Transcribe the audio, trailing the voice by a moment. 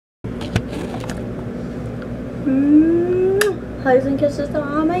Hugs and kisses to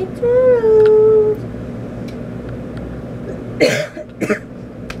all my turtles.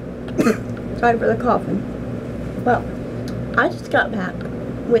 Sorry for the coughing. Well, I just got back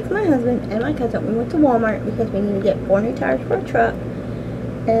with my husband and my cousin. We went to Walmart because we needed to get 4 new tires for our truck.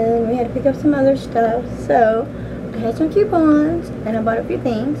 And we had to pick up some other stuff. So, I had some coupons and I bought a few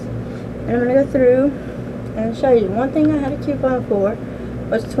things. And I'm going to go through and show you. One thing I had a coupon for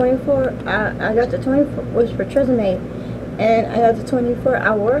was 24, I got the 24, was for Tresemme. And I got the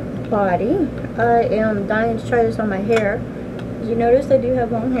 24-hour body. I am dying to try this on my hair. As you notice, I do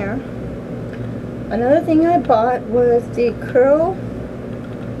have long hair. Another thing I bought was the curl.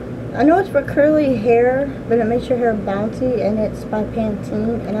 I know it's for curly hair, but it makes your hair bouncy, and it's by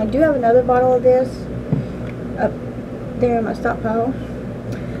Pantene. And I do have another bottle of this up there in my stockpile.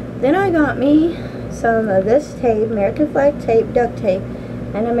 Then I got me some of this tape, American flag tape, duct tape,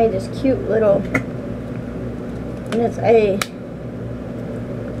 and I made this cute little, and it's a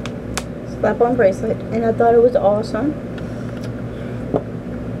slap-on bracelet, and I thought it was awesome.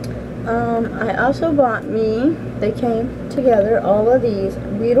 I also bought me, they came together, all of these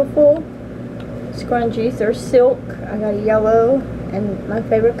beautiful scrunchies. They're silk. I got a yellow and my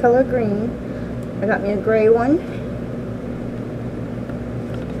favorite color, green. I got me a gray one.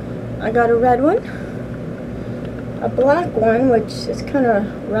 I got a red one. A black one, which is kind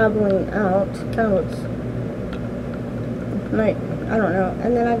of raveling out. Kind of looks like, I don't know.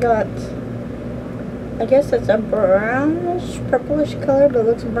 And then I got, I guess it's a brownish, purplish color, but it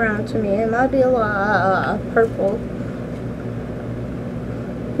looks brown to me. It might be a lot purple.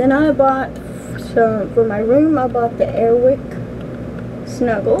 Then I bought some, for my room, I bought the Airwick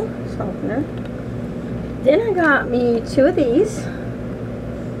Snuggle Softener. Then I got me 2 of these.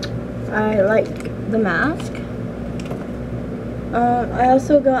 I like the mask. I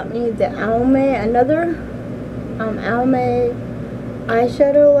also got me the Almay, another Almay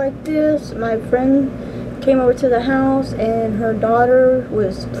eyeshadow like this. My friend came over to the house and her daughter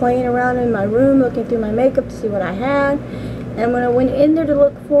was playing around in my room looking through my makeup to see what I had, and when I went in there to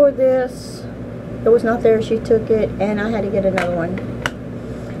look for this, it was not there. She took it and I had to get another one.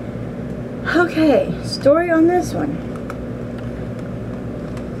 Okay, story on this one.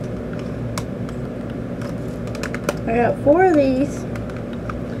 I got 4 of these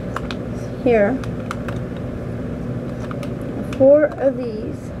here. 4 of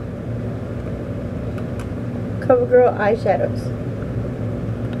these CoverGirl eyeshadows.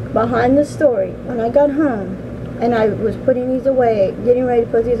 Behind the story, when I got home and I was putting these away, getting ready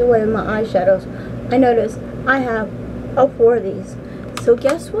to put these away with my eyeshadows, I noticed I have 4 of these. So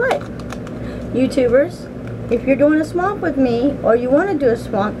guess what, YouTubers, if you're doing a swamp with me or you want to do a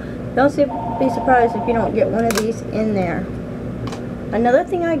swamp, don't be surprised if you don't get one of these in there. Another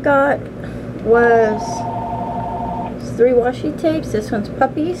thing I got was 3 washi tapes. This one's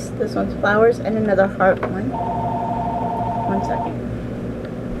puppies, this one's flowers, and another heart one. One second.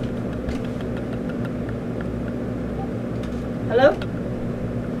 Hello?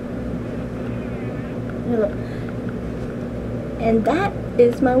 Hello. And that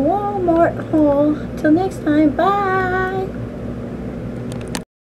is my Walmart haul. Till next time, bye!